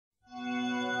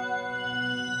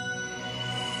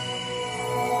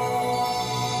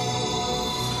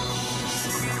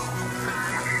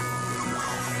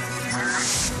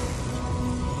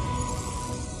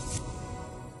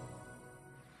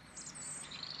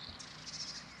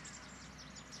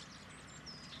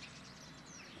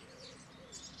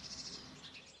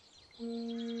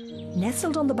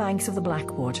Nestled on the banks of the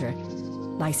Blackwater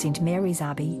lie St Mary's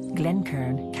Abbey,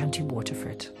 Glencairn, County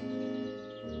Waterford.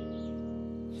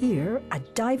 Here, a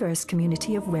diverse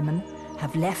community of women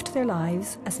have left their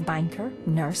lives as banker,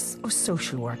 nurse or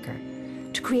social worker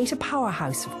to create a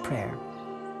powerhouse of prayer.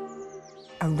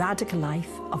 A radical life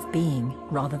of being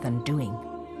rather than doing.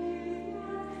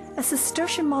 A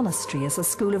Cistercian monastery is a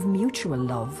school of mutual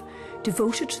love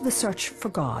devoted to the search for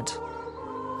God.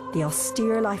 The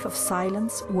austere life of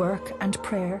silence, work and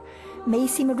prayer may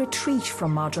seem a retreat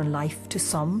from modern life to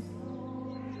some,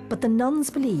 but the nuns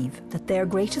believe that their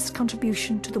greatest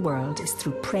contribution to the world is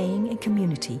through praying in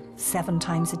community 7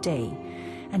 times a day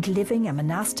and living a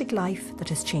monastic life that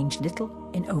has changed little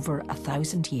in over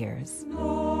 1,000 years.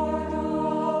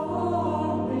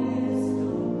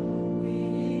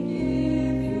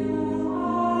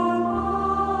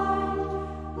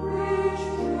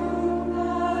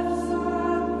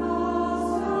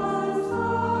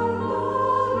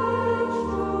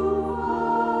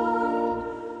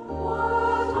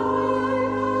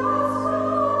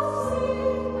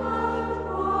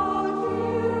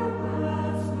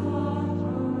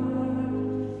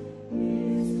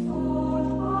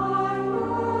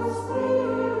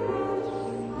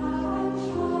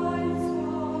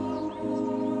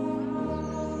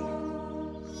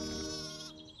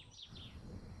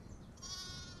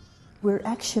 We're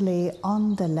actually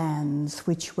on the lands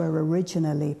which were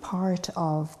originally part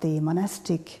of the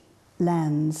monastic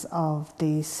lands of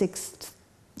the 6th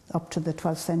up to the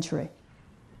 12th century.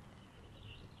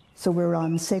 So we're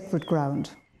on sacred ground.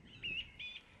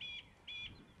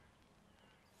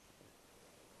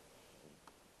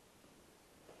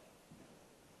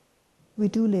 We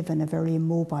do live in a very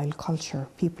mobile culture.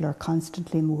 People are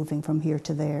constantly moving from here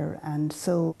to there, and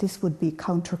so this would be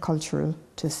countercultural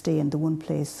to stay in the one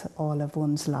place all of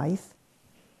one's life.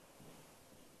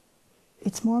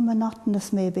 It's more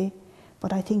monotonous maybe,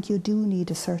 but I think you do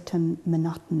need a certain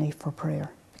monotony for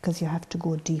prayer because you have to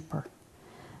go deeper.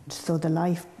 So the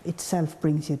life itself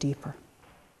brings you deeper.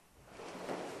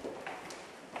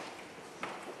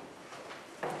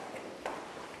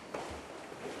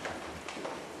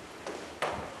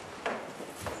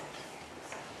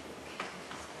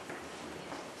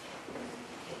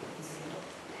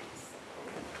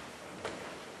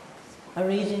 A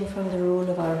reading from the Rule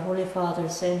of our Holy Father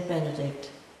St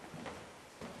Benedict.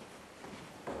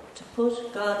 To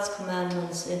put God's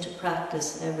commandments into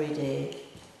practice every day,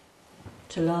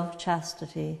 to love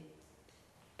chastity,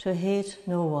 to hate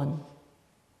no one,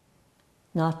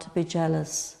 not to be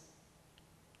jealous,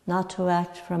 not to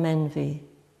act from envy,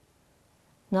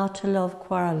 not to love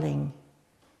quarrelling.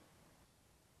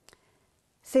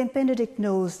 St Benedict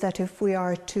knows that if we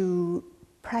are to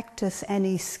practice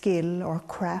any skill or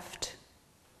craft,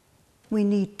 we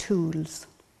need tools.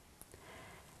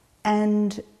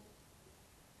 And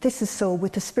this is so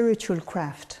with the spiritual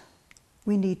craft.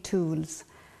 We need tools.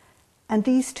 And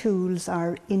these tools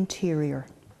are interior.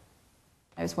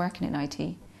 I was working in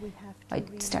IT. I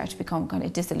started to become kind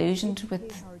of disillusioned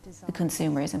with the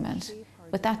consumerism and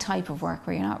with that type of work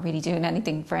where you're not really doing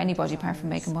anything for anybody apart from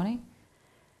making money.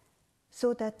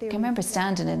 So that I remember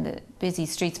standing in the busy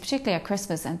streets, particularly at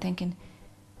Christmas, and thinking,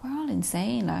 we're all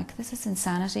insane, like this is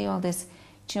insanity, all this,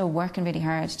 you know, working really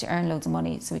hard to earn loads of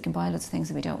money so we can buy loads of things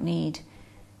that we don't need.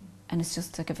 And it's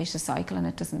just like a vicious cycle and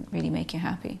it doesn't really make you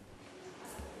happy.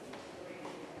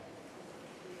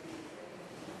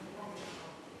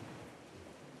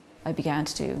 I began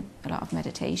to do a lot of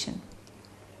meditation.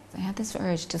 I had this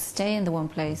urge to stay in the one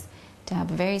place, to have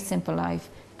a very simple life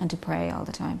and to pray all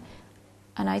the time.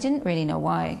 And I didn't really know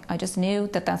why. I just knew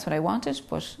that that's what I wanted,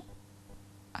 but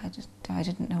I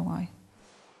didn't know why.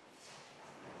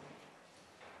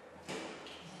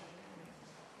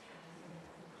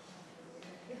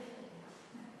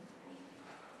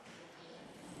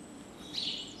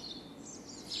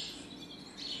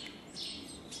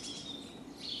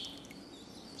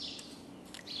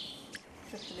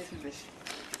 Just a little bit.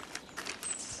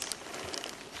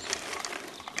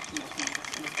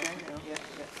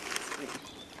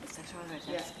 Is that all right?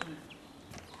 Yeah.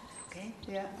 Okay?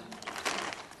 Yeah.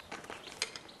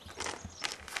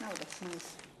 No, that's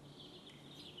nice.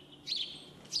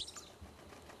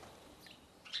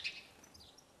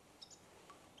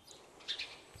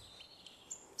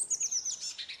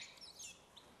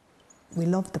 We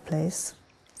love the place.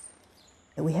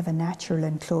 We have a natural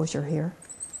enclosure here.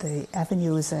 The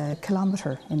avenue is 1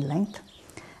 kilometre in length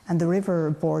and the river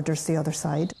borders the other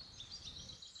side.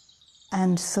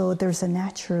 And so there's a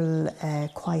natural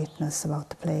quietness about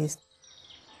the place.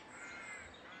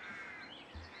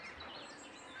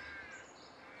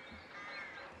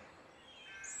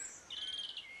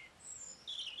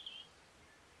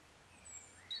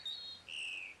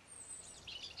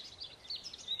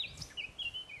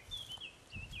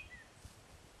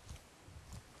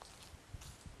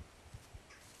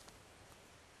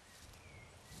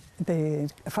 The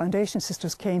Foundation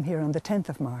Sisters came here on the 10th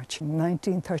of March,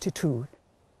 1932.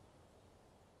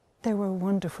 They were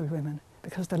wonderful women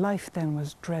because the life then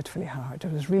was dreadfully hard.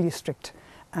 It was really strict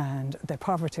and the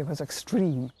poverty was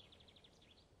extreme.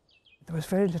 There was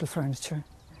very little furniture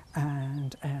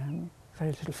and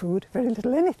very little food, very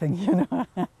little anything, you know.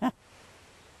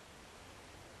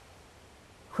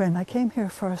 When I came here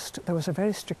first, there was a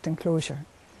very strict enclosure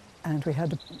and we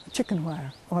had chicken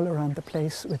wire all around the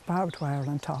place with barbed wire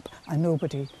on top, and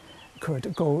nobody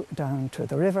could go down to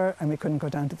the river and we couldn't go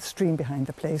down to the stream behind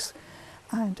the place.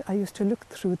 And I used to look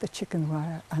through the chicken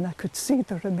wire and I could see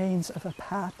the remains of a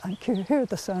path and could hear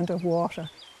the sound of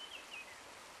water.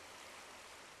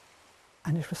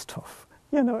 And it was tough.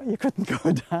 You know, you couldn't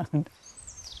go down.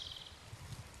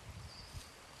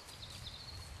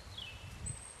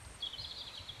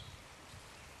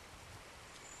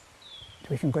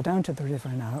 We can go down to the river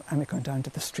now and we can go down to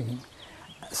the stream.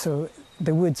 So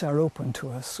the woods are open to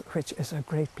us, which is a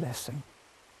great blessing.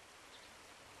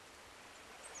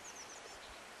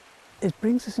 It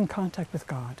brings us in contact with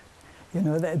God. You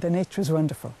know, the nature is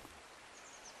wonderful.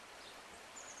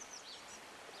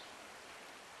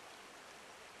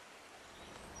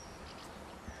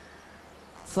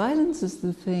 Silence is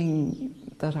the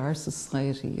thing that our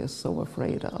society is so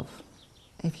afraid of.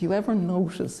 If you ever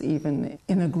notice, even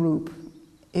in a group,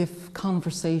 if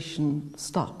conversation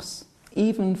stops,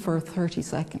 even for 30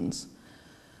 seconds,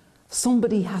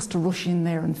 somebody has to rush in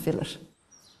there and fill it.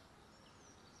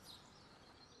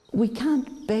 We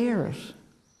can't bear it.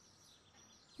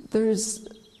 There's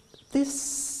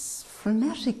this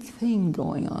frenetic thing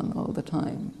going on all the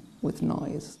time with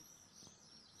noise.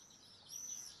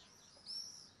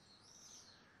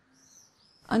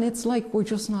 And it's like we're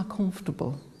just not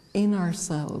comfortable in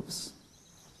ourselves.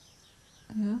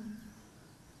 Yeah?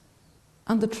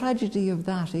 And the tragedy of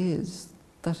that is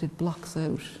that it blocks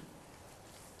out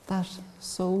that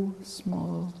so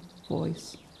small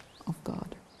voice of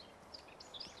God.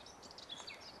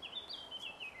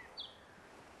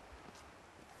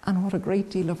 And what a great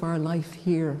deal of our life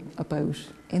here about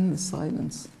in the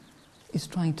silence is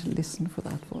trying to listen for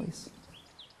that voice.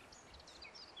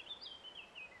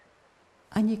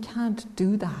 And you can't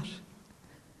do that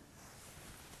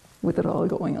with it all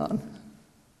going on.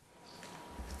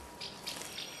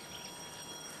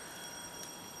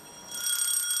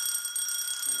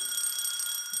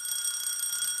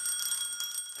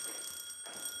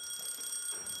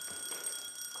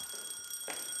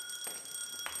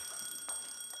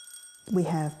 We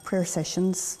have prayer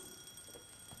sessions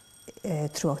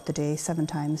throughout the day, 7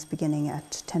 times, beginning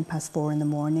at 4:10 in the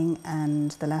morning,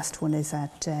 and the last one is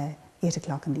at 8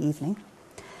 o'clock in the evening.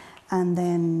 And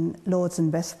then Lauds and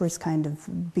Vespers kind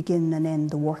of begin and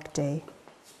end the work day.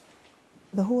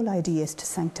 The whole idea is to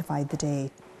sanctify the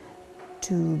day,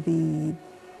 to be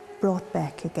brought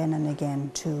back again and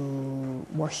again to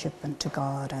worship and to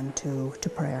God and to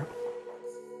prayer.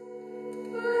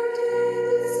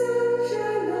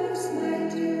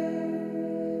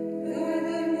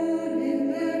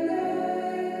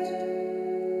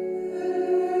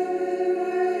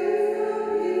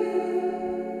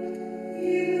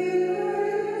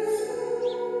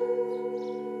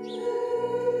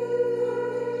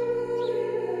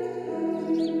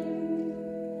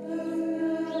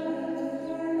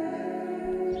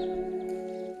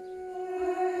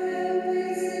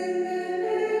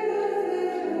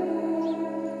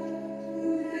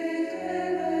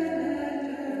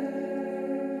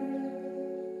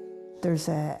 There's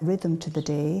a rhythm to the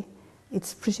day.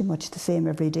 It's pretty much the same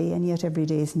every day, and yet every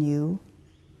day is new.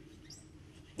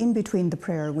 In between the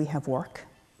prayer, we have work.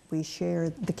 We share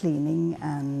the cleaning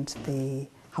and the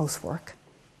housework.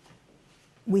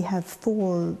 We have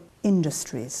 4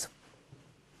 industries.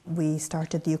 We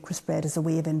started the Eucharist bread as a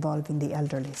way of involving the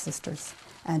elderly sisters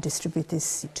and distribute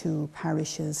this to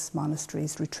parishes,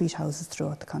 monasteries, retreat houses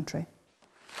throughout the country.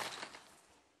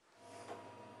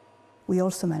 We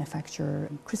also manufacture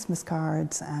Christmas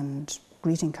cards and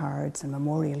greeting cards and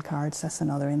memorial cards. That's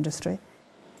another industry.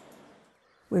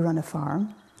 We run a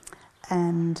farm,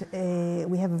 and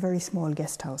we have a very small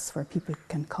guest house where people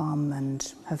can come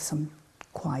and have some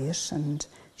quiet and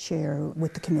share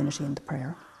with the community in the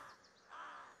prayer.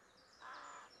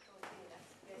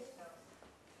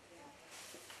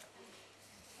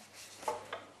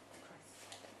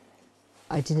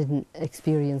 I didn't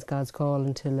experience God's call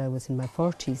until I was in my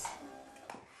 40s.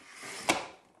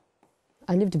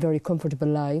 I lived a very comfortable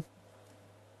life.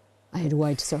 I had a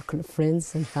wide circle of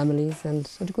friends and families and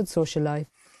had a good social life.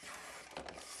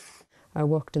 I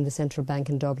worked in the central bank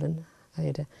in Dublin. I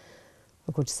had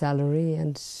a good salary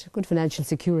and good financial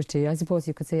security. I suppose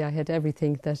you could say I had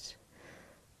everything that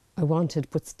I wanted,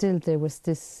 but still there was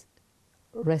this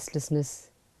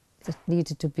restlessness that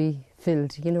needed to be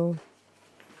filled, you know.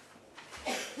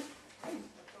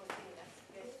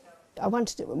 I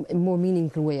wanted a more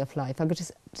meaningful way of life. I was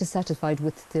just dissatisfied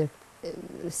with the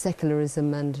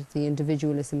secularism and the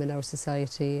individualism in our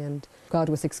society, and God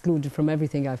was excluded from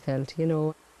everything I felt, you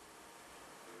know.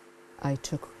 I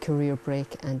took a career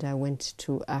break and I went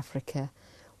to Africa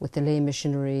with the lay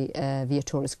missionary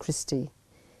Viatoris Christi.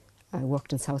 I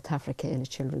worked in South Africa in a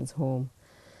children's home,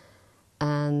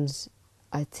 and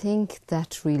I think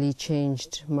that really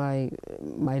changed my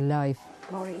life.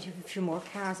 Maureen, you have a few more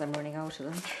cars, I'm running out of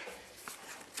them.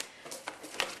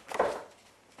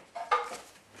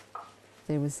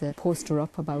 There was a poster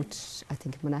up about, I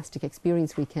think, a monastic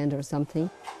experience weekend or something.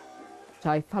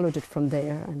 I followed it from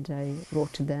there and I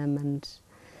wrote to them, and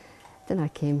then I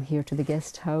came here to the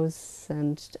guest house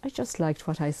and I just liked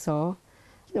what I saw.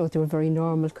 You know, they were a very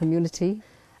normal community,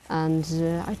 and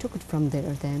I took it from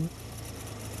there then.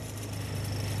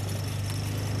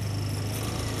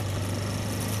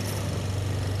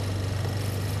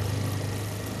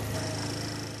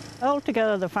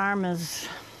 Altogether the farm is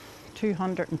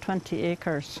 220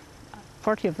 acres,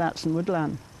 40 of that's in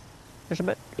woodland. There's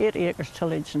about 8 acres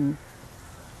tillage and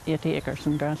 8 acres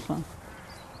in grassland.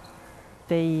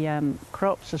 The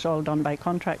crops is all done by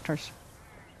contractors.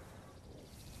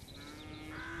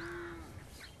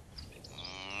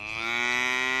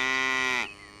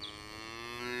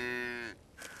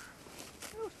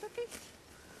 Oh, Sticky.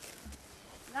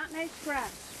 That nice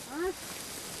grass, huh?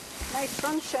 Nice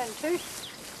sunshine too.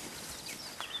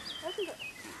 Isn't it?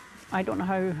 I don't know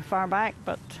how far back,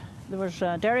 but there was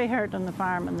a dairy herd on the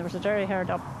farm, and there was a dairy herd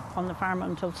up on the farm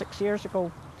until 6 years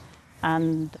ago,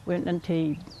 and went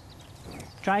into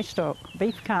dry stock,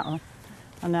 beef cattle,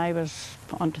 and I was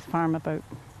put onto the farm about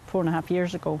 4.5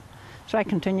 years ago. So I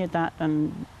continued that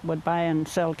and would buy and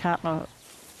sell cattle.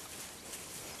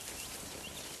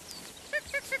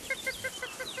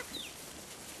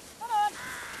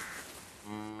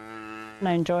 And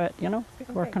I enjoy it, you know,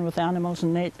 working with animals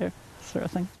and nature, sort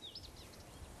of thing.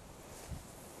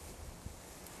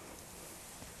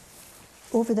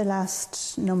 Over the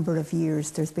last number of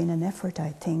years, there's been an effort,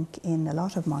 I think, in a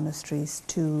lot of monasteries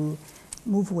to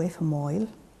move away from oil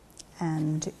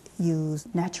and use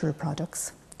natural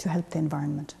products to help the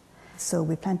environment. So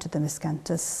we planted the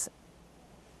miscanthus.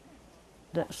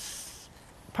 The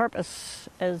purpose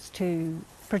is to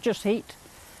produce heat,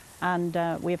 and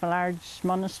we have a large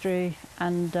monastery,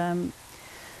 and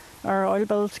our oil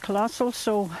bill's colossal,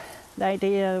 so the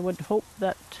idea would hope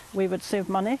that we would save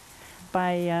money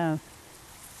by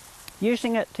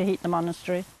using it to heat the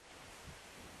monastery.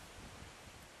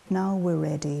 Now we're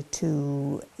ready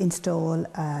to install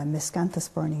a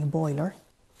miscanthus burning boiler.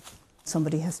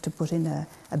 Somebody has to put in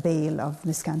a bale of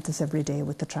miscanthus every day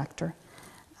with the tractor,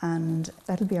 and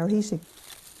that'll be our heating.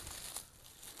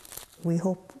 We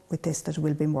hope with this that it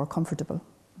will be more comfortable.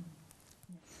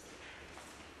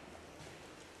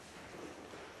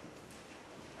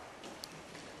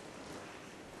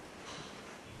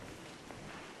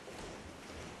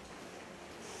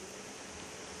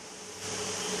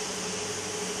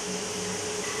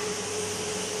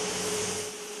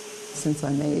 Since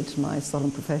I made my solemn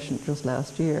profession just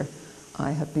last year, I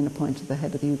have been appointed the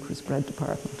head of the Eucharist bread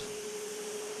department.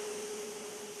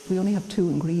 We only have 2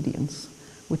 ingredients,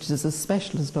 which is a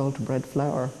specialist altar bread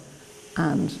flour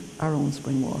and our own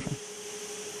spring water.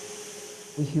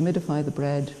 We humidify the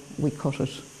bread, we cut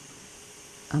it,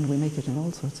 and we make it in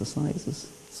all sorts of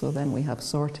sizes. So then we have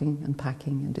sorting and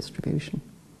packing and distribution.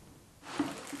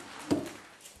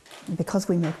 Because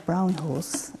we make brown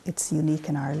hose, it's unique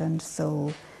in Ireland,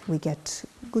 so we get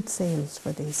good sales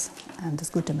for these, and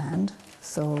there's good demand,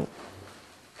 so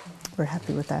we're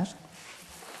happy with that.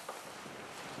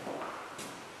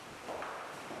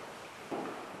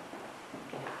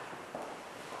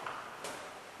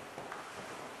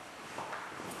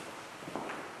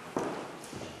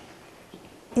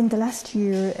 In the last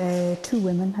year, 2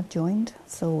 women have joined,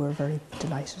 so we're very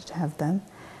delighted to have them.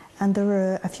 And there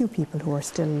are a few people who are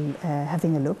still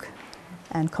having a look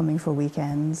and coming for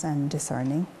weekends and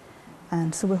discerning.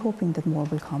 And so we're hoping that more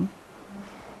will come.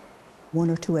 1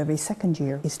 or 2 every second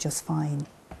year is just fine.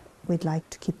 We'd like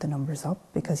to keep the numbers up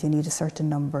because you need a certain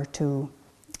number to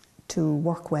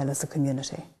work well as a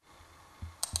community.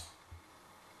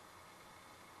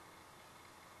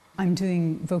 I'm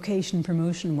doing vocation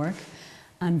promotion work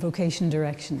and vocation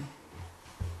direction.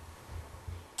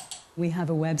 We have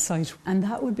a website, and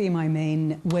that would be my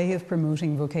main way of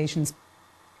promoting vocations.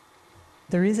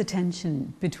 There is a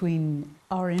tension between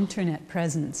our internet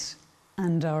presence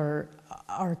and our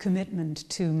our commitment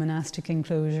to monastic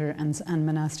enclosure and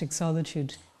monastic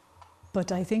solitude.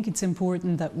 But I think it's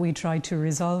important that we try to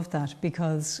resolve that,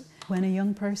 because when a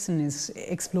young person is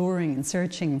exploring and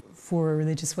searching for a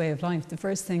religious way of life, the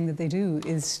first thing that they do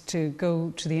is to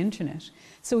go to the internet.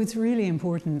 So it's really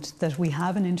important that we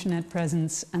have an internet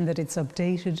presence and that it's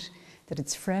updated, that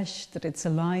it's fresh, that it's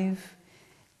alive,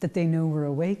 that they know we're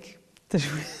awake,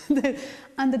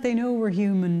 and that they know we're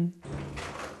human.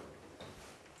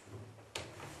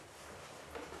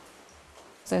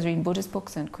 So I was reading Buddhist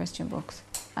books and Christian books,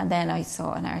 and then I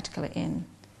saw an article in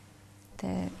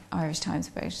the Irish Times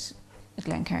about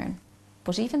Glencairn.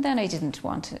 But even then I didn't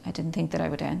think that I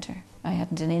would enter. I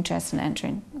hadn't an interest in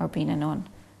entering or being a nun.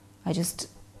 I just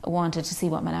wanted to see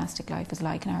what monastic life was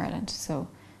like in Ireland. So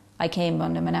I came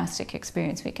on a monastic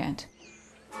experience weekend.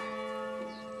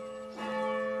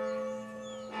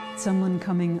 Someone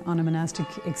coming on a monastic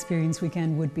experience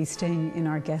weekend would be staying in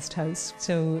our guest house.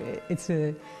 So it's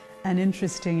an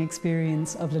interesting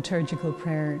experience of liturgical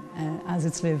prayer as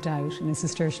it's lived out in a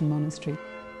Cistercian monastery.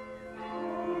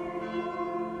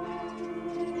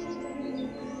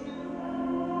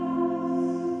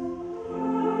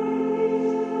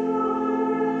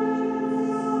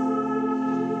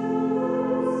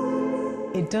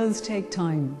 It does take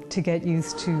time to get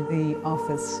used to the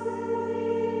office.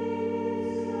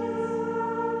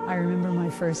 I remember my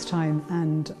first time,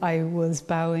 and I was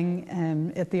bowing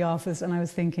at the office, and I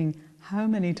was thinking, how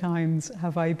many times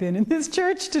have I been in this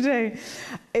church today?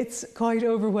 It's quite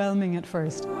overwhelming at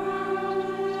first. I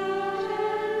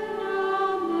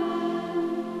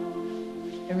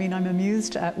mean, I'm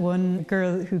amused at one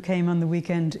girl who came on the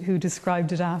weekend who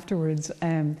described it afterwards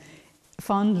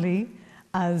fondly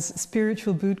as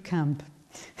spiritual boot camp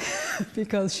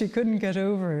because she couldn't get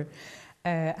over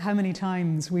how many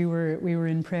times we were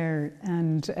in prayer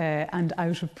and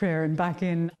out of prayer and back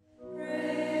in.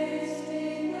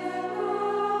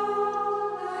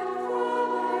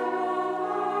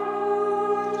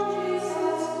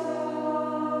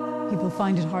 People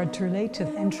find it hard to relate to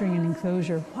entering an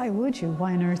enclosure. Why would you?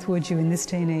 Why on earth would you in this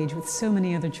day and age with so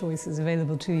many other choices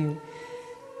available to you?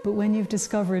 But when you've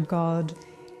discovered God,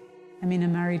 I mean, a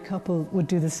married couple would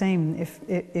do the same.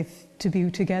 If to be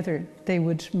together, they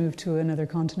would move to another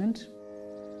continent.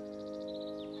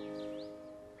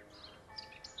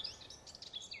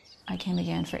 I came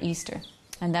again for Easter,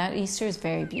 and that Easter is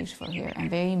very beautiful here and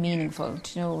very meaningful.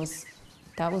 Do you know,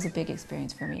 that was a big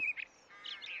experience for me.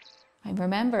 I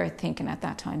remember thinking at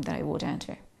that time that I would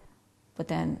enter, but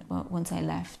then once I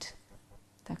left,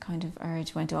 that kind of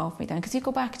urge went off me then, because you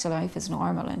go back to life as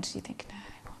normal and you think, nah,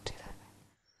 I won't do that.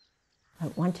 I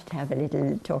wanted to have a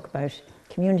little talk about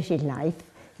community life.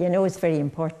 You know, it's very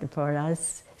important for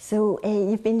us. So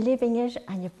you've been living it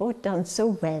and you've both done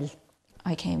so well.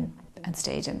 I came and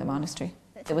stayed in the monastery.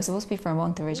 It was supposed to be for a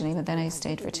month originally, but then I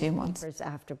stayed for 2 months.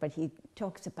 After, but he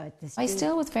talks about this. I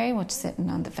still was very much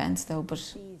sitting on the fence though,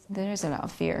 but there's a lot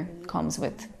of fear comes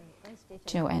with,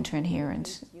 you know, entering here and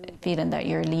feeling that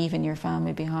you're leaving your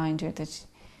family behind, or that,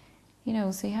 you know,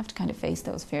 so you have to kind of face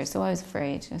those fears. So I was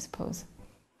afraid, I suppose.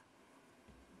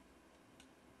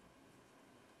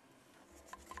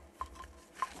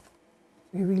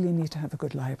 We really need to have a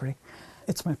good library.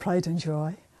 It's my pride and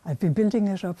joy. I've been building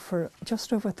it up for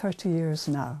just over 30 years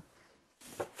now.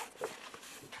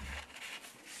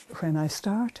 When I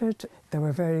started, there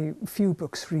were very few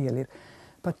books really,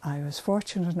 but I was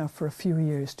fortunate enough for a few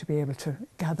years to be able to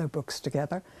gather books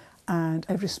together, and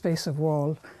every space of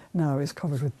wall now is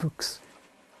covered with books.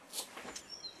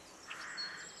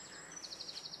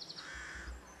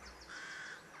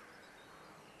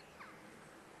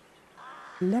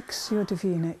 Lectio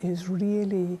Divina is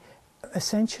really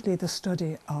essentially the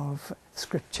study of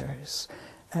scriptures,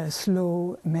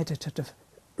 slow meditative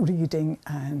reading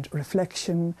and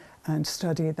reflection and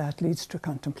study that leads to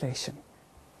contemplation.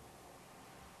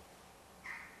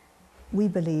 We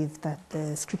believe that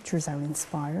the scriptures are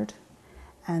inspired,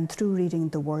 and through reading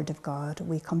the Word of God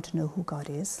we come to know who God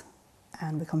is,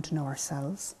 and we come to know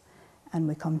ourselves, and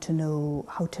we come to know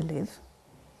how to live.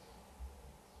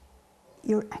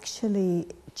 You're actually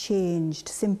changed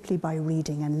simply by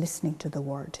reading and listening to the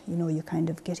Word. You know, you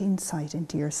kind of get insight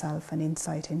into yourself and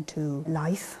insight into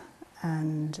life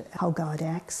and how God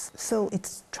acts. So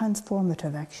it's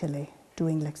transformative actually,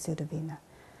 doing Lectio Divina.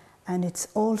 And it's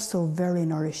also very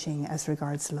nourishing as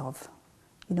regards love.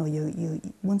 You know,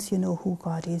 once you know who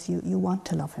God is, you want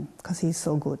to love Him because He's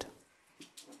so good.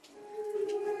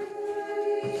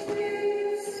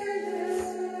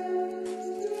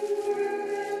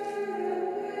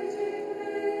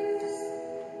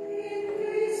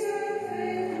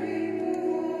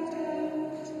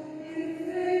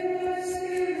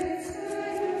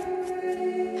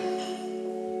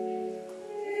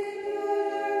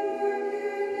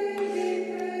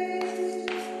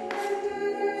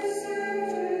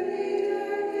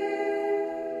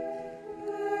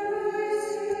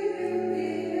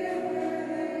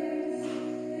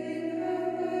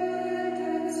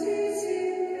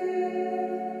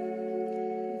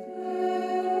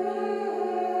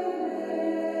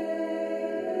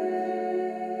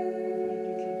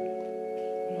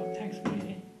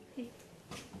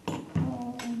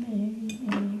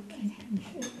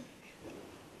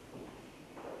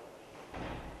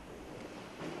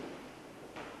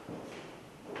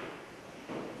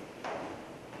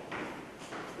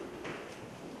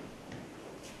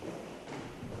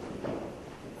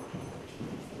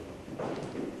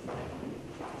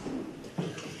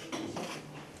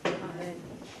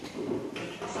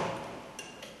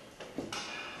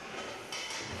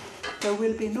 There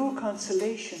will be no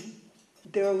consolation.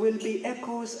 There will be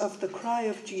echoes of the cry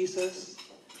of Jesus,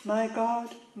 my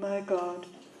God,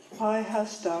 why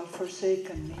hast thou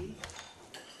forsaken me?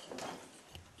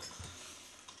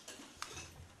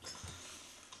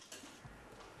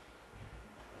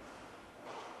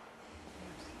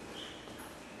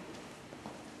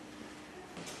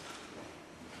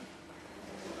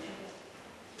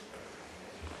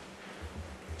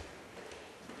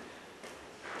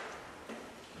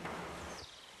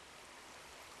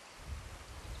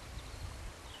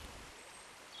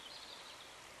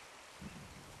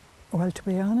 Well, to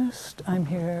be honest, I'm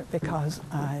here because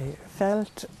I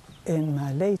felt in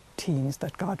my late teens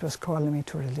that God was calling me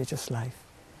to a religious life,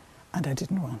 and I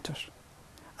didn't want it.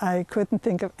 I couldn't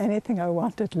think of anything I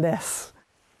wanted less.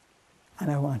 And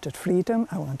I wanted freedom,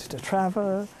 I wanted to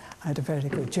travel, I had a very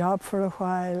good job for a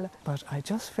while, but I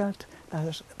just felt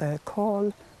that the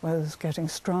call was getting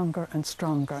stronger and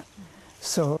stronger.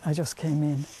 So I just came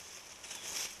in.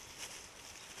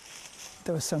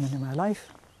 There was someone in my life.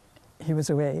 He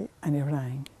was away and he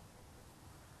rang,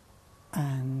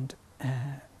 and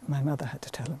my mother had to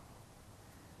tell him.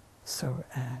 So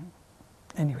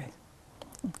anyway,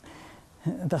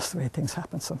 that's the way things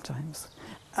happen sometimes.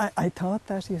 I thought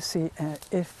that, you see,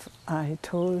 if I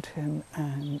told him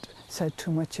and said too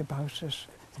much about it,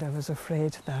 I was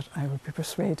afraid that I would be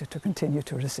persuaded to continue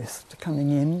to resist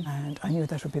coming in, and I knew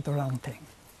that would be the wrong thing.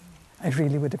 It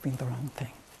really would have been the wrong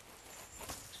thing.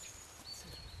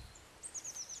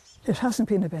 It hasn't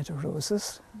been a bed of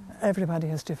roses. Everybody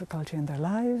has difficulty in their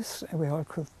lives. We all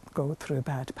could go through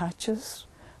bad patches,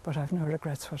 but I've no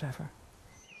regrets whatever.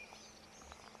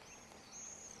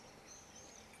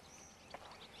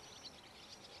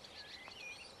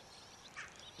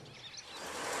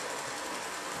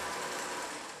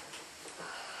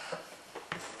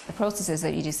 The process is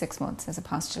that you do 6 months as a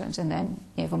postulant and then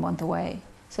you have a month away.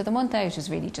 So the month out is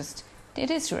really just, it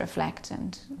is to reflect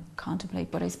and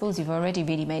contemplate, but I suppose you've already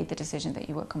really made the decision that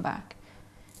you will come back.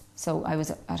 So I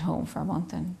was at home for a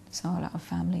month and saw a lot of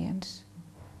family and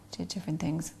did different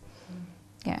things.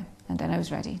 Yeah, and then I was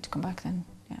ready to come back then,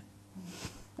 yeah.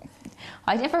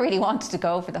 I never really wanted to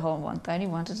go for the whole month. I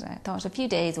thought a few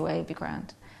days away would be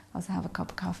grand. I'll also have a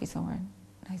cup of coffee somewhere,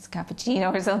 a nice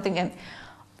cappuccino or something, and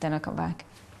then I'll come back.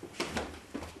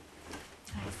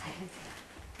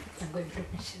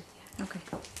 Okay.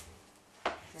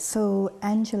 So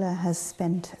Angela has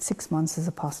spent 6 months as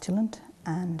a postulant,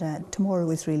 and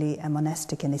tomorrow is really a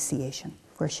monastic initiation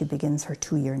where she begins her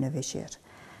 2-year novitiate,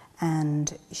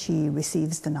 and she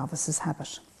receives the novice's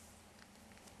habit.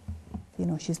 You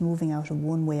know, she's moving out of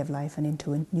one way of life and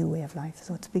into a new way of life,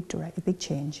 so it's a big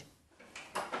change.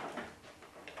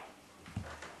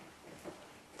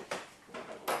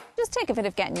 Just take a bit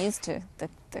of getting used to the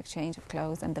change of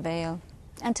clothes and the veil,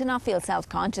 and to not feel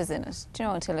self-conscious in it, you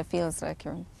know, until it feels like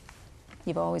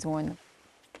you've always worn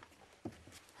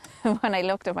them. When I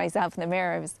looked at myself in the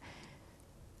mirror,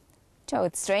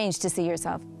 it's strange to see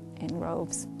yourself in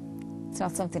robes. It's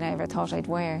not something I ever thought I'd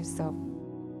wear, so.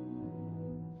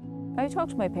 I talked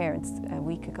to my parents a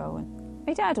week ago, and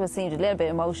my dad seemed a little bit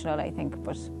emotional, I think,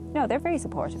 but no, they're very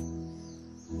supportive.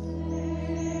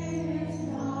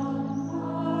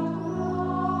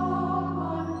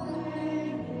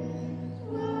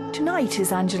 Tonight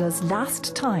is Angela's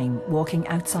last time walking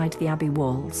outside the Abbey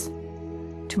walls.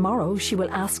 Tomorrow she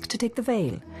will ask to take the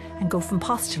veil and go from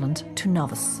postulant to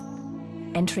novice,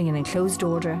 entering an enclosed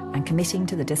order and committing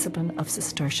to the discipline of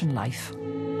Cistercian life.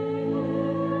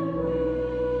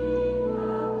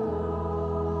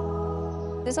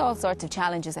 There's all sorts of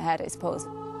challenges ahead, I suppose,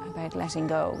 about letting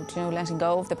go, letting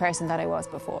go of the person that I was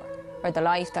before, or the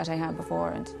life that I had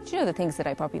before, and the things that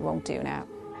I probably won't do now.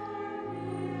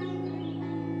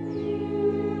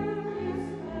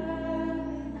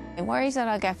 I'm worried that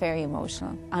I'll get very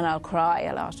emotional and I'll cry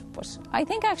a lot, but I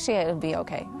think actually it'll be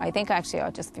okay. I think actually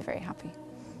I'll just be very happy.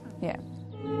 Yeah.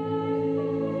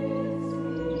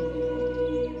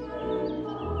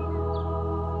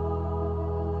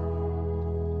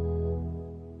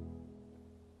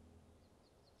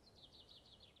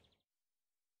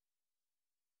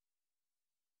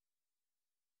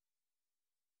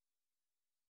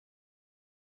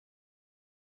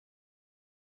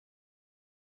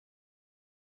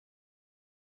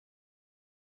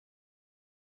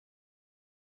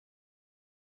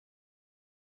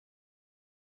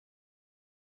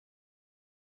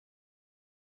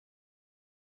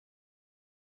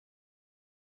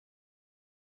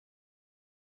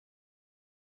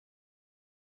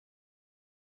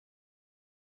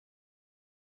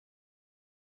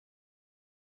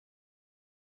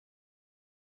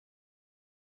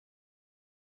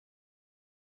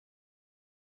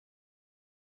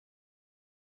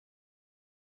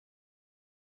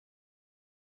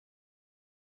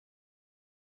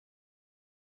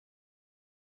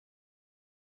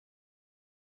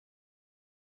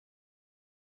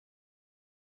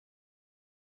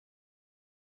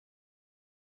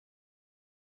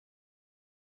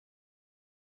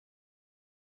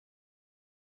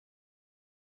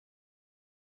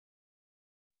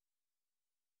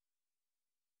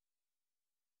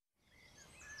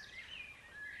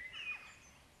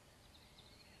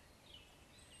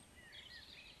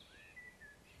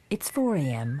 It's 4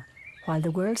 a.m. While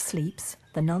the world sleeps,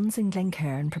 the nuns in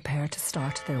Glencairn prepare to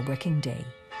start their working day.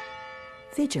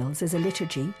 Vigils is a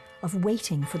liturgy of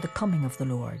waiting for the coming of the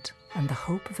Lord and the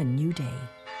hope of a new day.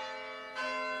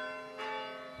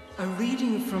 A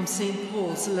reading from St.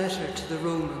 Paul's letter to the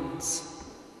Romans.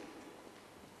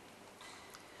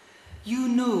 You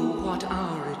know what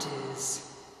hour it is,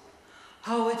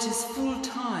 how it is full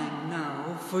time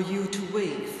now for you to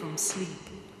wake from sleep.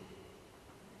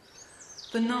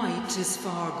 The night is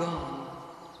far gone,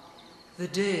 the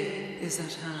day is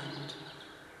at hand.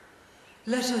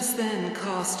 Let us then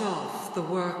cast off the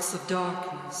works of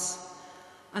darkness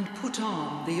and put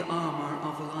on the armour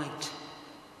of light.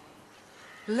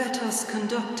 Let us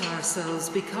conduct ourselves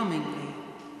becomingly,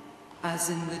 as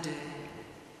in the day.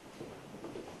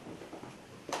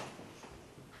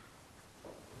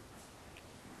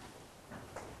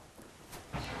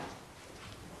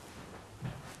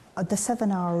 The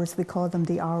 7 hours, we call them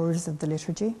the hours of the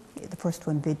liturgy. The first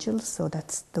one, vigils, so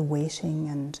that's the waiting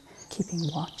and keeping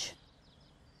watch.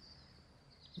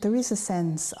 There is a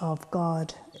sense of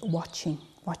God watching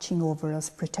over us,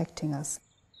 protecting us.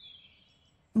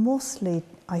 Mostly,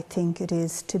 I think it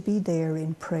is to be there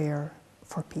in prayer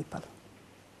for people.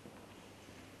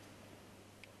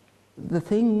 The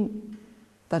thing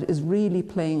that is really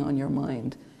playing on your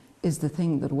mind is the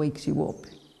thing that wakes you up,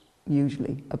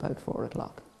 usually about 4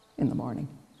 o'clock in the morning.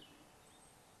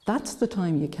 That's the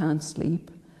time you can't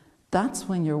sleep. That's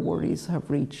when your worries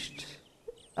have reached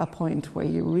a point where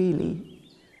you really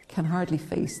can hardly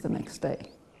face the next day.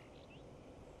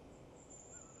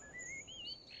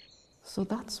 So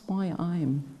that's why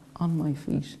I'm on my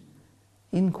feet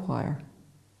in choir,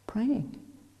 praying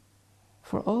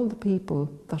for all the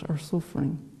people that are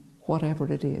suffering,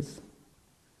 whatever it is,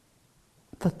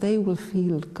 that they will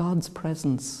feel God's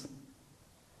presence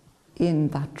in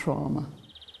that trauma.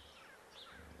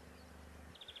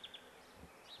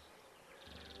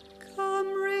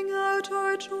 Come, ring out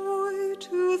our joy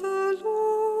to the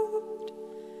Lord.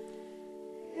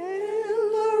 Hail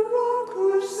the rock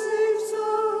who saves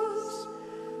us.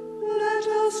 Let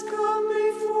us come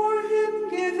before him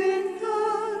giving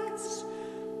thanks.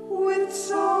 With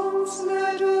songs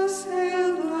let us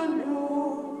hail the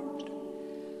Lord.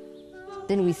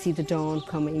 Then we see the dawn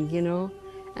coming, you know,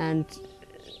 and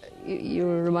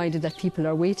you're reminded that people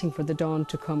are waiting for the dawn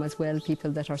to come as well,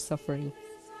 people that are suffering.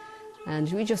 And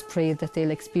we just pray that they'll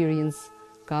experience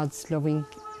God's loving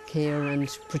care and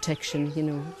protection, you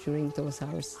know, during those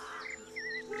hours.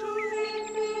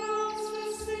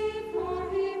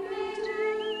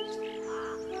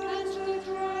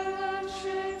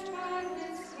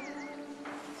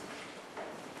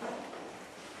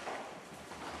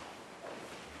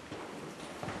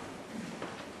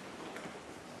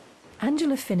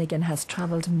 Angela Finnegan has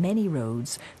travelled many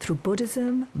roads through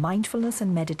Buddhism, mindfulness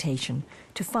and meditation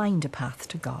to find a path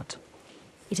to God.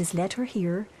 It has led her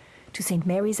here to St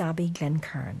Mary's Abbey,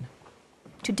 Glencairn.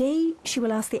 Today she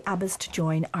will ask the abbess to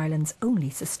join Ireland's only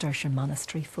Cistercian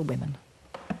monastery for women.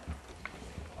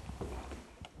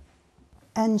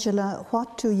 Angela,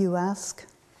 what do you ask?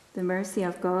 The mercy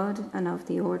of God and of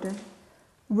the order.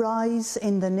 Rise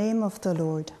in the name of the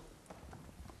Lord.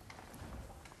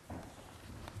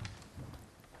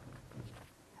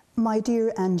 My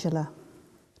dear Angela,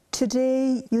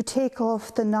 today you take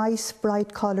off the nice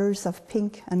bright colours of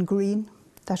pink and green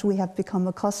that we have become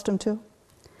accustomed to,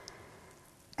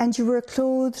 and you were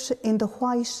clothed in the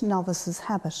white novice's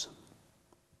habit.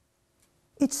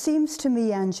 It seems to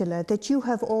me, Angela, that you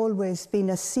have always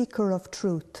been a seeker of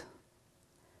truth,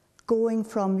 going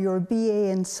from your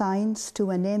BA in science to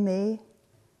an MA,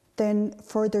 then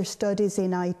further studies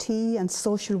in IT and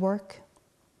social work,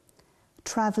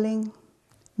 travelling,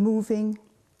 moving,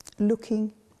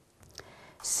 looking,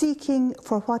 seeking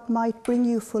for what might bring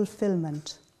you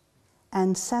fulfillment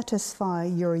and satisfy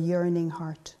your yearning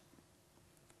heart.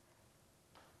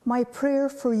 My prayer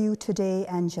for you today,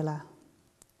 Angela,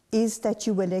 is that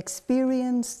you will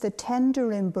experience the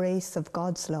tender embrace of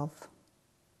God's love,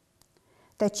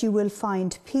 that you will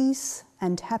find peace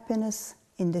and happiness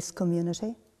in this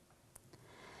community,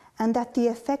 and that the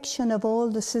affection of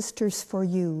all the sisters for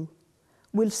you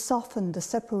will soften the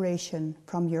separation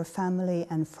from your family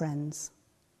and friends.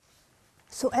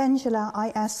 So, Angela, I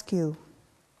ask you,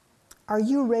 are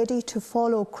you ready to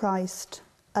follow Christ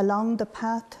along the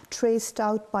path traced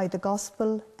out by the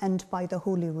Gospel and by the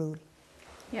Holy Rule?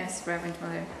 Yes, Reverend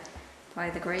Mother, by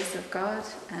the grace of God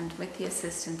and with the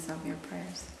assistance of your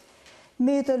prayers.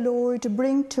 May the Lord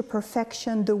bring to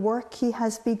perfection the work he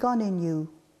has begun in you.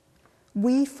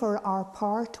 We, for our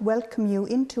part, welcome you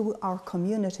into our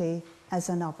community as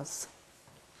a novice.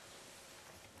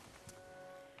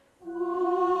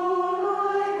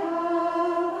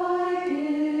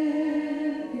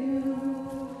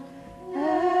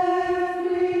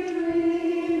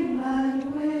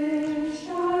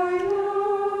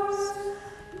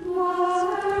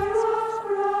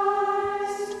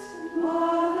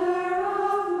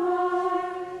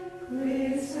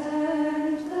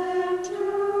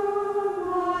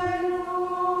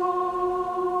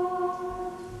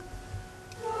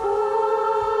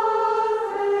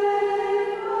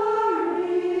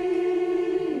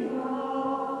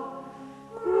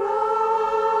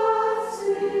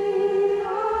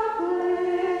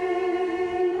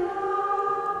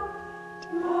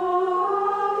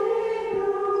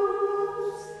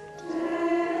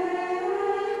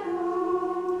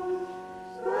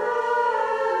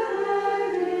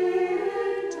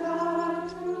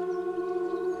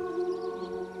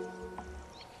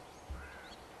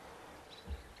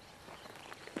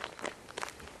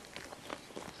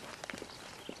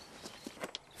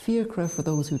 Fiachra, for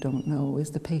those who don't know,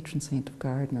 is the patron saint of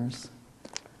gardeners.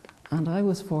 And I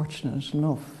was fortunate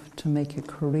enough to make a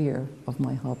career of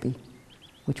my hobby,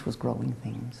 which was growing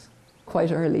things.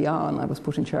 Quite early on, I was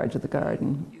put in charge of the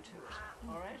garden.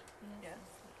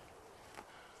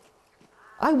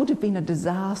 I would have been a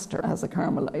disaster as a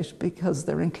Carmelite because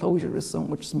their enclosure is so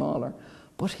much smaller.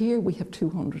 But here we have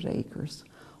 200 acres.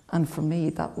 And for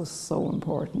me, that was so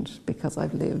important because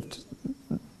I've lived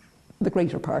the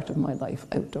greater part of my life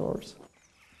outdoors.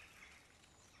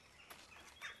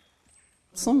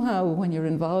 Somehow, when you're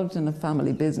involved in a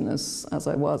family business, as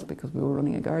I was because we were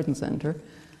running a garden centre,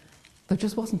 there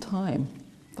just wasn't time.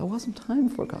 There wasn't time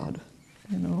for God,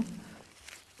 you know.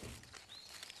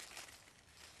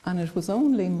 And it was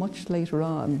only much later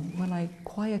on when I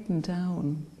quietened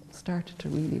down, started to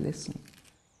really listen.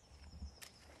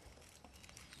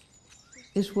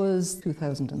 It was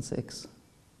 2006.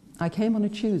 I came on a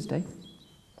Tuesday.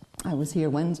 I was here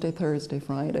Wednesday, Thursday,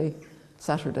 Friday,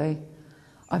 Saturday.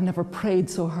 I've never prayed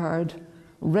so hard,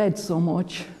 read so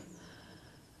much.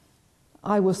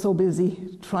 I was so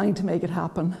busy trying to make it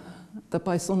happen that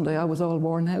by Sunday I was all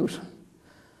worn out.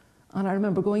 And I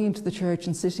remember going into the church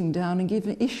and sitting down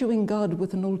and issuing God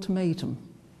with an ultimatum.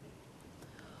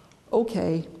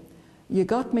 Okay, you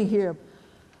got me here,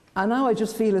 and now I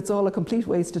just feel it's all a complete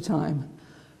waste of time.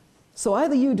 So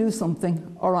either you do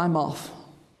something or I'm off.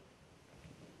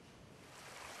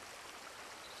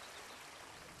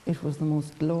 It was the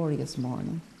most glorious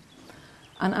morning.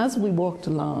 And as we walked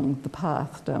along the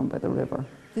path down by the river,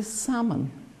 this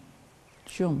salmon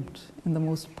jumped in the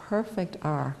most perfect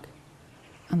arc,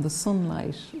 and the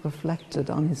sunlight reflected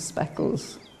on his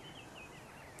speckles.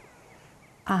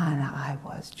 And I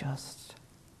was just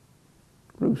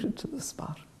rooted to the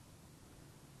spot.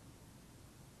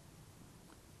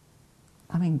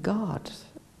 I mean, God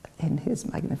in his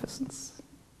magnificence.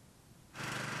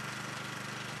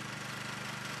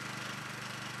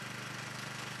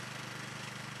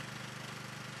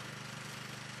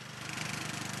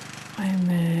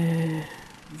 I'm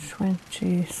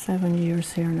 27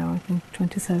 years here now, I think,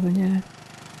 27, yeah.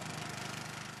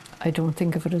 I don't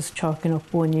think of it as chalking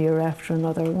up one year after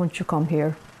another. Once you come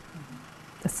here,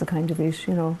 that's the kind of it,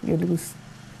 you know, you lose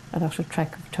a lot of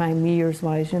track of time,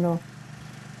 years-wise, you know.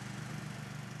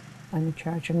 I'm in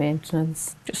charge of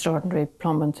maintenance, just ordinary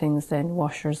plumbing things then,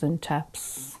 washers and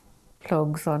taps,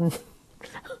 plugs on,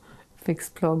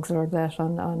 fixed plugs or that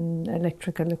on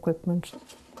electrical equipment.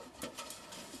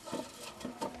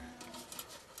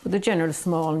 But the general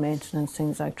small maintenance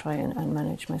things I try and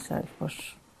manage myself, but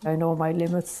I know my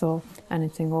limits, so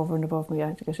anything over and above me I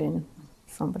have to get in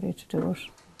somebody to do it.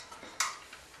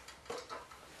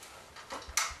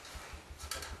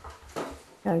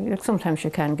 Yeah, sometimes you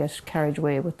can get carried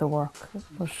away with the work,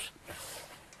 but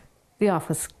the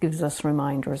office gives us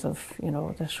reminders of, you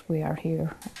know, that we are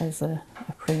here as a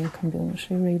praying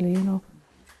community, really, you know.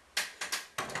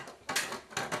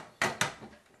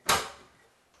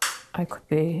 I could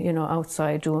be, you know,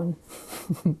 outside doing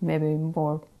maybe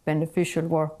more beneficial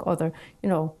work, other, you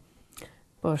know,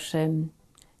 but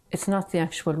it's not the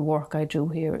actual work I do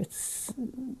here, it's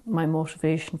my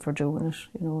motivation for doing it,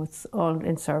 you know, it's all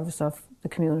in service of the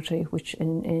community, which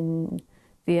in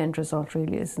the end result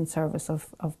really is in service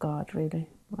of God, really,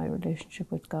 my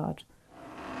relationship with God.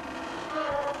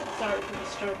 Sorry for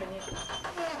disturbing you.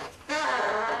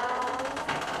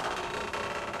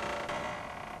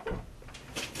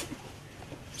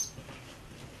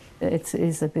 It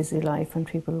is a busy life and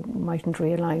people mightn't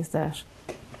realise that.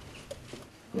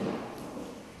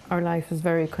 Our life is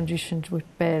very conditioned with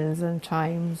bells and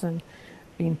times and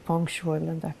being punctual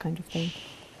and that kind of thing.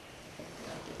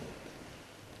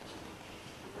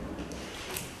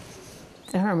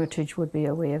 The hermitage would be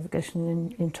a way of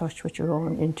getting in touch with your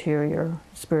own interior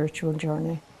spiritual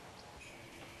journey.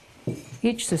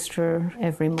 Each sister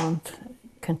every month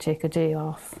can take a day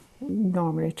off,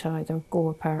 normally to either go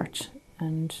apart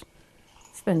and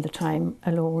spend the time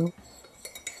alone.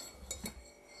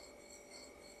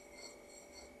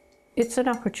 It's an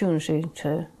opportunity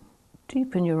to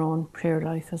deepen your own prayer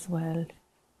life as well.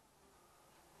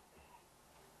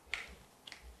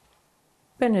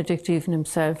 Benedict even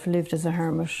himself lived as a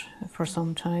hermit for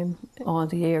some time. All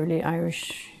the early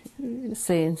Irish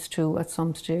saints too at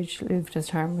some stage lived as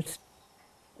hermits.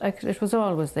 Like, it was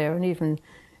always there, and even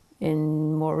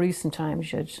in more recent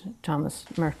times you had Thomas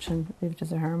Merton lived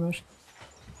as a hermit.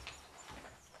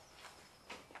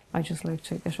 I just like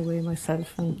to get away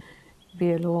myself and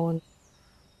be alone.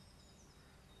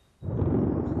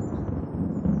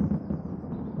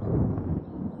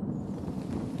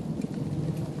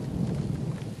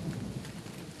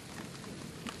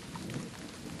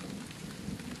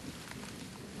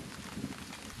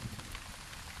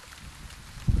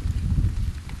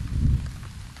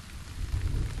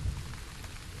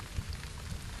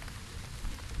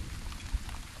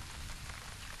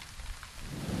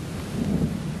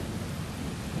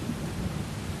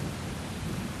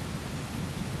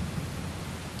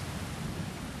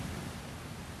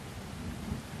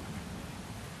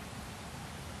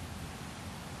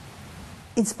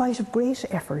 In spite of great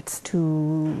efforts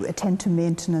to attend to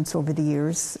maintenance over the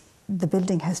years, the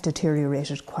building has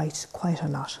deteriorated quite a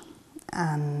lot,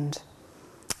 and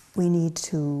we need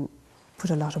to put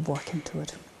a lot of work into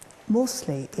it.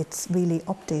 Mostly it's really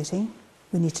updating.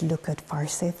 We need to look at fire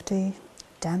safety,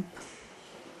 damp.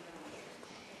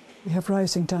 We have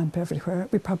rising damp everywhere.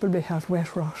 We probably have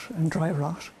wet rot and dry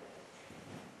rot.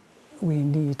 We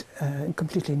need a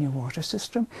completely new water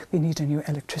system. We need a new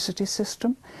electricity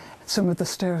system. Some of the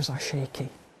stairs are shaky.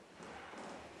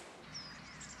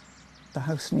 The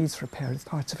house needs repair.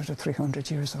 Parts of it are 300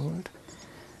 years old.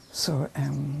 So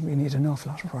we need an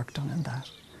awful lot of work done in that.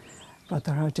 But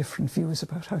there are different views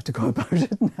about how to go about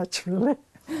it naturally.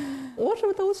 What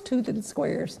are those two little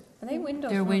squares? Are they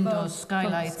windows? They're windows,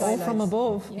 skylights. Oh, from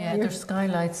above. Yeah, there's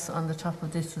skylights on the top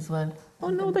of this as well. Oh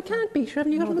no, they can't be.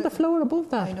 Haven't you got them on the floor above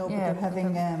that? I know, but they're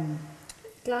having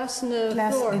glass in the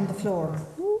glass floor. in the floor.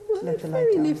 Oh, well, Let the light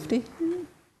very down. nifty.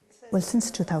 Well,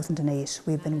 since 2008,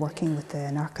 we've been working with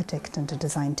an architect and a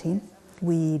design team.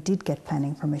 We did get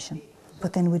planning permission,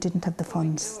 but then we didn't have the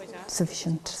funds,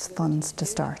 sufficient funds to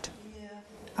start.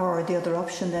 Or the other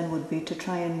option then would be to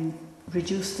try and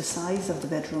reduce the size of the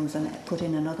bedrooms and put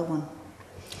in another one.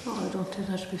 Oh, I don't think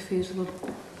that would be feasible.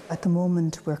 At the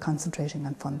moment, we're concentrating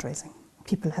on fundraising.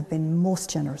 People have been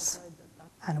most generous,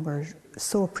 and we're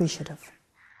so appreciative.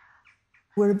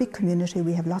 We're a big community,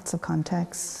 we have lots of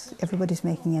contacts, everybody's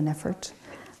making an effort,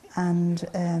 and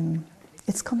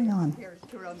it's coming on. Here,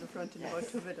 around the front in about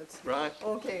 2 minutes. Right.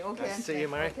 Okay. Nice to see you,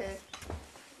 Mary. Okay.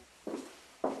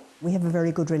 We have a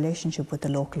very good relationship with the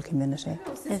local community.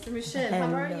 Oh, Sister Michelle,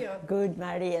 how are you? Good,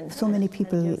 Marion. So many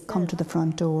people come to the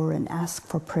front door and ask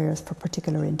for prayers for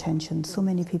particular intentions. So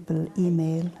many people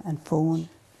email and phone.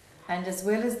 And as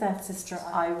well as that, Sister,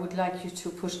 I would like you to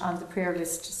put on the prayer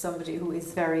list somebody who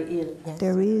is very ill.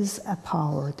 There is a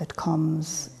power that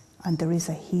comes, and there is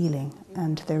a healing,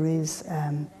 and there is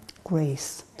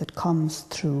grace that comes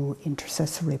through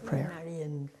intercessory prayer.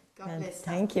 Marion,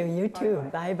 thank you. You too.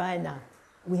 Bye-bye now.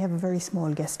 We have a very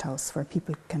small guest house where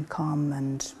people can come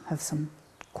and have some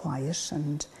quiet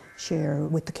and share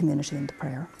with the community in the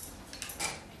prayer.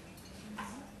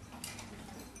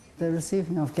 The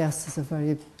receiving of guests is a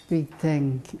very big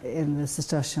thing in the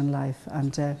Cistercian life,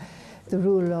 and the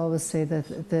rule always say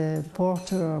that the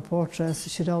porter or portress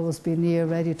should always be near,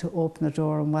 ready to open the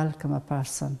door and welcome a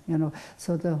person, you know.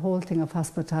 So the whole thing of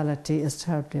hospitality is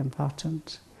terribly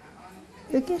important.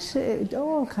 You get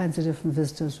all kinds of different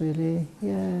visitors, really,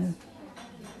 yeah.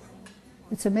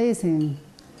 It's amazing.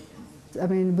 I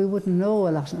mean, we wouldn't know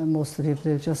a lot of most of the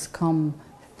people. They just come,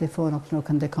 they phone up,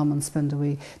 can they come and spend a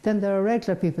week? Then there are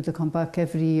regular people that come back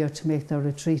every year to make their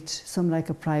retreat, some like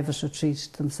a private retreat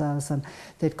themselves, and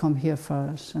they'd come here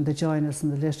for it, and they join us in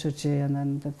the liturgy, and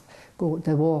then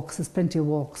they walks. There's plenty of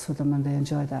walks for them, and they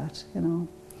enjoy that, you know.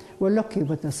 We're lucky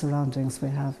with the surroundings we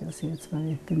have, you see, it's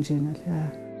very congenial, yeah.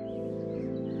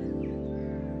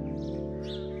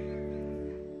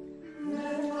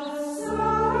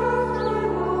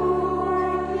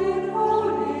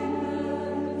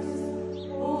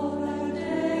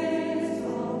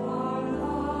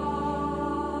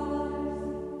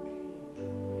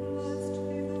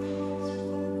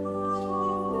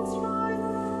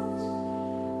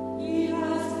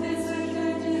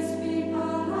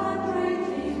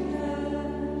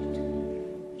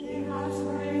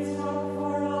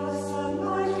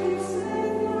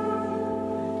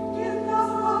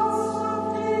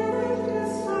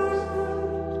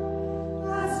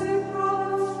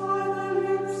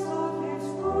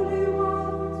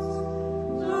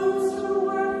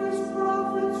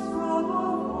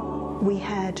 We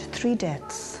had 3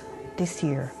 deaths this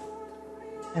year.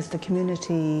 As the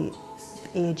community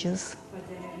ages,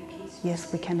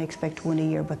 yes, we can expect 1 a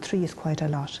year, but 3 is quite a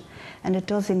lot. And it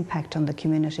does impact on the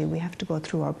community. We have to go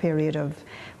through our period of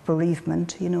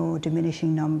bereavement, you know,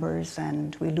 diminishing numbers,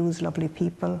 and we lose lovely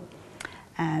people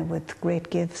with great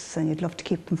gifts, and you'd love to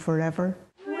keep them forever.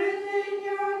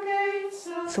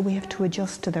 So we have to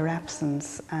adjust to their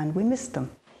absence, and we miss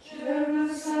them.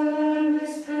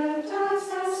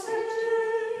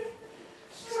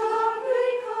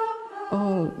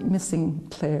 All missing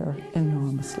Claire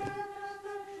enormously.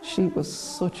 She was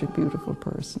such a beautiful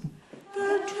person.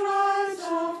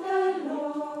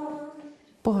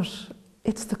 But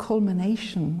it's the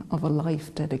culmination of a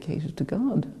life dedicated to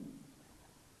God.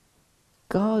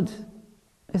 God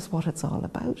is what it's all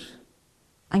about,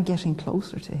 and getting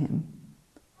closer to Him.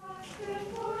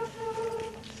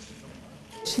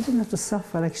 She didn't have to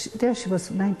suffer. Like there she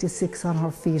was, 96, on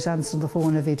her feet, answering the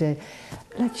phone every day.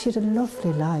 Like she had a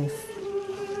lovely life.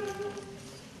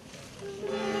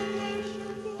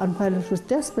 And while it was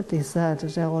desperately sad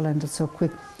that it all ended so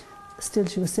quick, still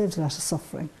she was saved a lot of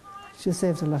suffering. She was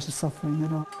saved a lot of suffering, you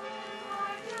know.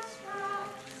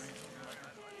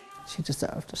 She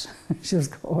deserved it. She was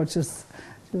gorgeous.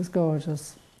 She was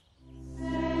gorgeous.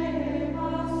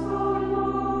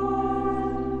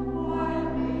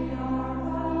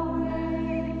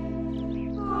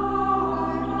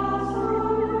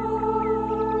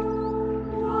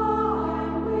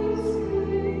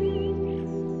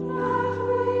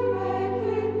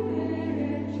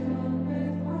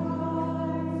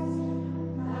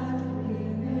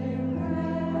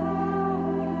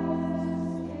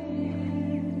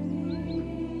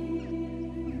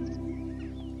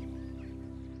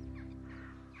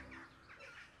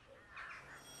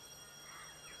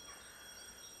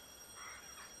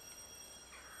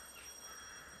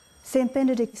 St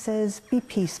Benedict says, be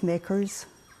peacemakers,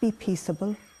 be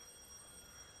peaceable,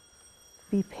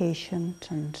 be patient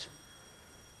and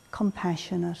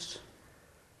compassionate.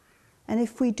 And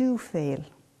if we do fail,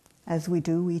 as we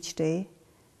do each day,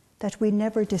 that we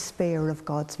never despair of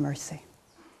God's mercy.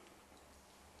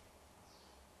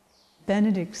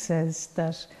 Benedict says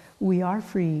that we are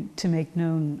free to make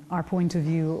known our point of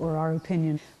view or our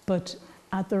opinion, but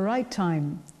at the right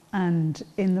time and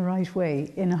in the right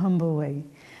way, in a humble way.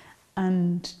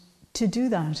 And to do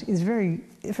that is very,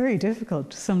 very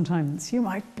difficult sometimes. You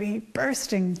might be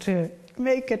bursting to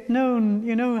make it known,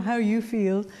 you know, how you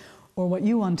feel or what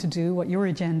you want to do, what your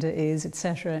agenda is,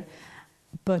 etc.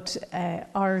 But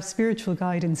our spiritual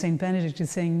guide in St Benedict is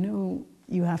saying, no,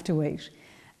 you have to wait.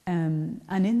 And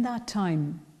in that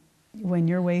time, when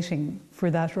you're waiting for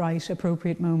that right,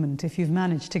 appropriate moment, if you've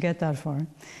managed to get that far,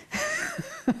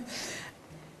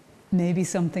 maybe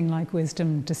something like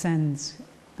wisdom descends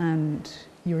and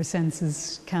your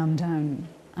senses calm down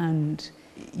and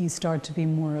you start to be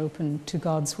more open to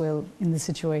God's will in the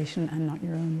situation and not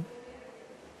your own.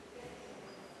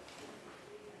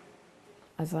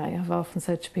 As I have often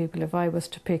said to people, if I was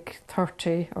to pick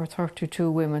 30 or 32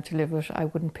 women to live with, I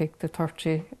wouldn't pick the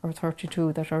 30 or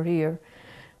 32 that are here.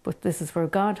 But this is where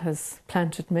God has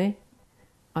planted me.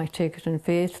 I take it in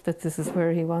faith that this is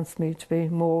where He wants me to be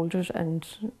moulded, and,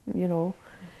 you know,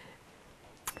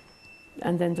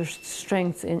 and then there's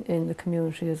strength in the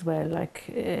community as well. Like,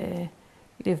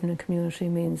 living in community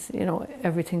means, you know,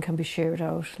 everything can be shared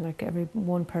out. Like, every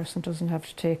one person doesn't have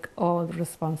to take all the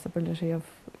responsibility of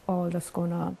all that's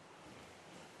going on.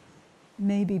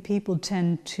 Maybe people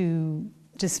tend to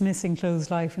dismiss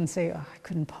enclosed life and say, oh, I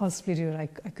couldn't possibly do it,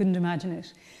 I couldn't imagine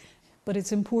it. But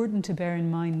it's important to bear in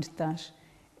mind that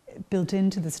built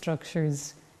into the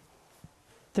structures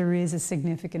there is a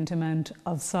significant amount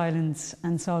of silence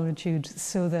and solitude,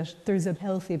 so that there's a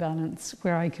healthy balance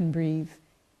where I can breathe.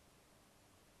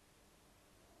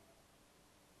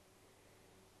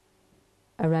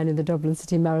 I ran in the Dublin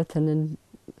City Marathon in,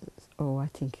 I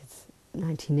think it's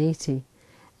 1980.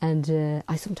 And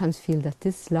I sometimes feel that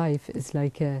this life is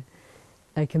like a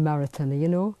marathon, you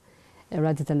know,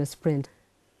 rather than a sprint.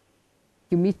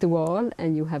 You meet the wall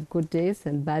and you have good days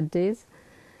and bad days.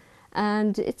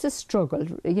 And it's a struggle,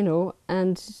 you know,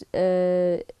 and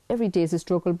every day is a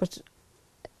struggle, but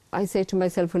I say to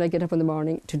myself when I get up in the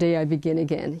morning, today I begin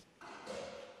again.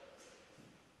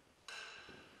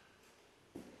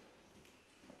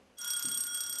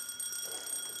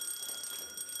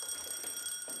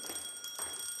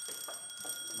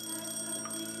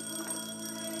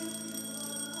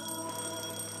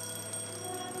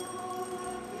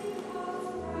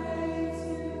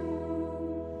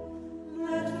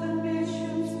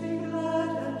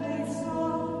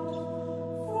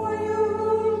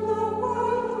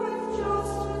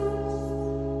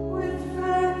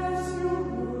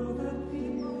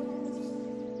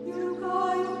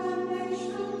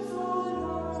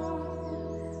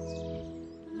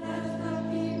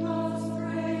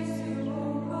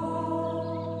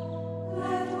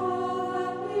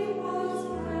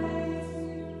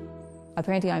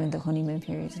 Apparently I'm in the honeymoon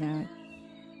period now.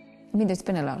 I mean, there's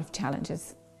been a lot of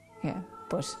challenges, yeah,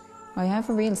 but I have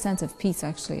a real sense of peace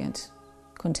actually, and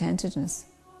contentedness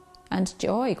and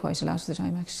joy quite a lot of the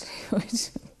time actually.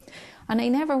 And I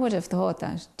never would have thought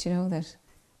that, do you know, that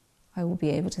I would be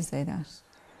able to say that.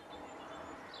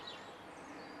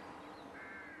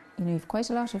 You know, you've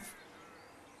quite a lot of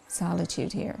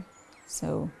solitude here,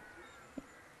 so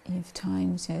you have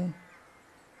time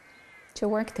to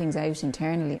work things out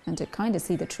internally and to kind of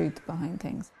see the truth behind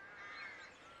things.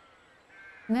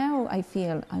 Now I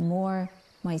feel I'm more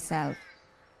myself,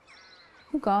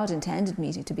 who God intended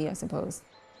me to be, I suppose.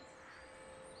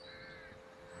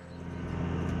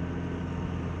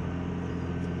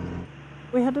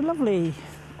 We had a lovely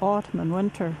autumn and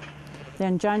winter.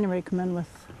 Then January come in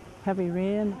with heavy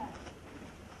rain.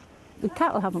 The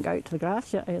cattle haven't got out to the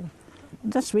grass yet either.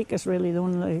 This week is really the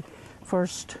only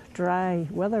first dry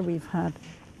weather we've had.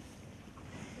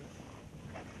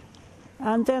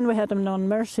 And then we had an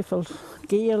unmerciful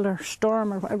gale or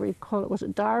storm or whatever you call it. Was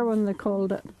it Darwin they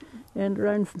called it? And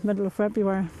around middle of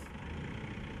February.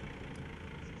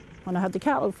 And I had the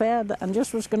cattle fed and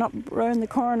just was going up round the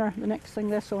corner. The next thing,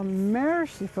 this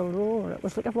unmerciful roar. It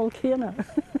was like a volcano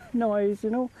noise, you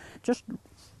know. Just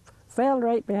fell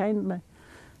right behind me.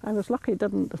 I was lucky it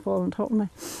didn't fall on top of me.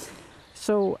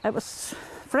 So it was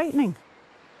frightening.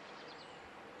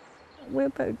 We're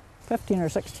about 15 or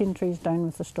 16 trees down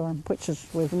with the storm, which is,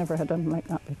 we've never had anything like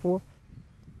that before.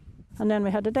 And then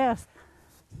we had a death.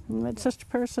 We had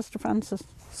poor Sister Frances.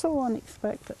 So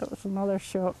unexpected. It was another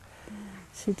shock.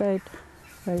 She died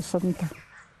very suddenly.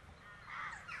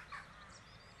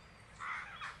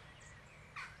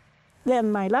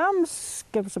 Then my lambs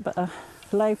gives a bit of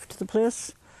life to the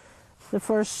place. The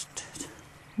first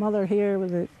mother here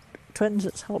with the twins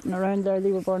that's hopping around there,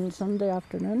 they were born Sunday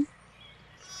afternoon.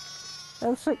 I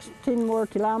have 16 more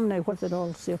to lamb now, what they'd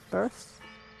all safe births.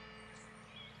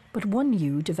 But one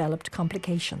ewe developed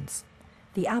complications.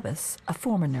 The abbess, a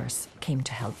former nurse, came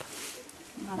to help.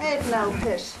 Head now,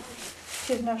 Pet.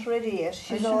 She's not ready yet.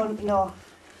 She's all, no.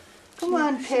 Come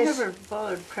on, She Pet. never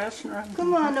bothered pressing her.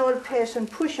 Come on, old Pet, and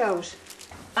push out.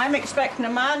 I'm expecting a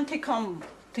man to come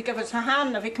to give us a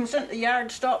hand. If he comes into the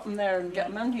yard, stop him there and get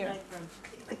him in here.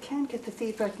 I can't get the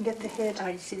feet, but I can get the head.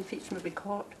 I see the feet's maybe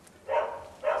caught.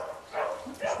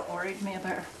 That's what worried me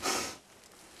about her.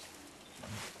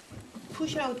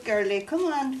 Push out, girlie. Come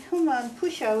on,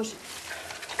 push out.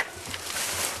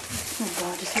 Oh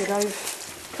God, is he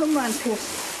alive? Come on, Pet.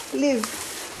 Live.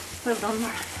 Well done,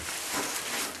 Mara.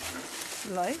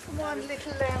 Life. Come on,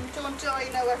 little lamb. Don't die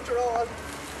now after all.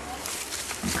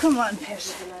 Come on,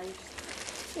 Pet.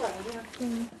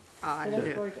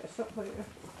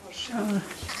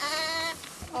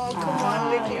 Oh, come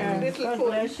on, little God foot.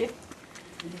 bless you.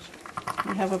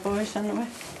 You have a voice anyway.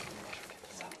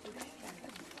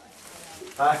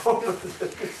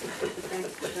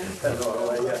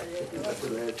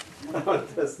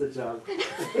 That's the job.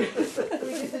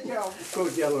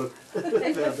 Good yellow.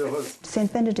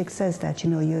 St Benedict says that, you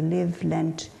know, you live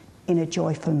Lent in a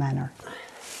joyful manner.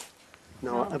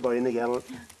 No, I'm buying again.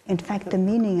 In fact, the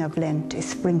meaning of Lent is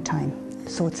springtime,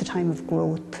 so it's a time of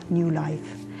growth, new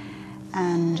life,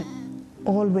 and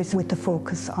always with the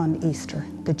focus on Easter,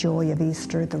 the joy of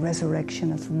Easter, the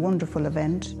resurrection, it's a wonderful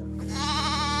event.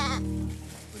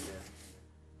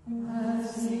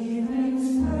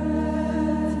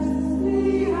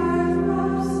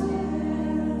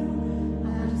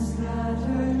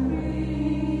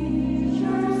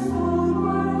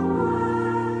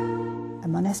 A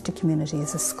monastic community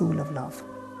is a school of love.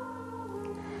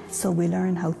 So we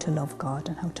learn how to love God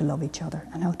and how to love each other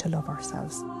and how to love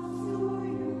ourselves.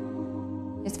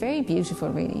 It's very beautiful,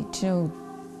 really, to know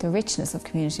the richness of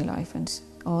community life and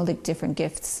all the different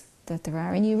gifts that there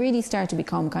are. And you really start to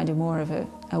become kind of more of a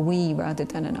we rather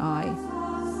than an I.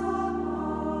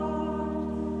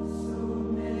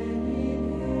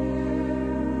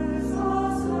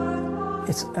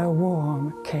 It's a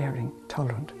warm, caring,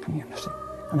 tolerant community.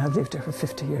 And I've lived here for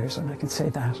 50 years and I can say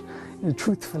that, you know,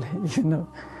 truthfully, you know.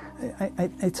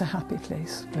 It's a happy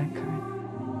place, Glencairn.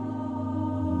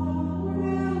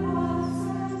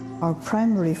 Our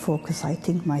primary focus, I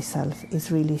think myself, is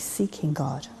really seeking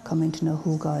God, coming to know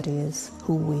who God is,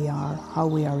 who we are, how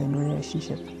we are in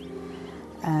relationship.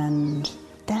 And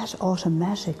that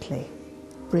automatically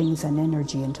brings an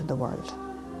energy into the world.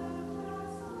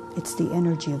 It's the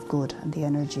energy of good and the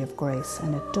energy of grace,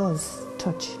 and it does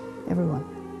touch everyone.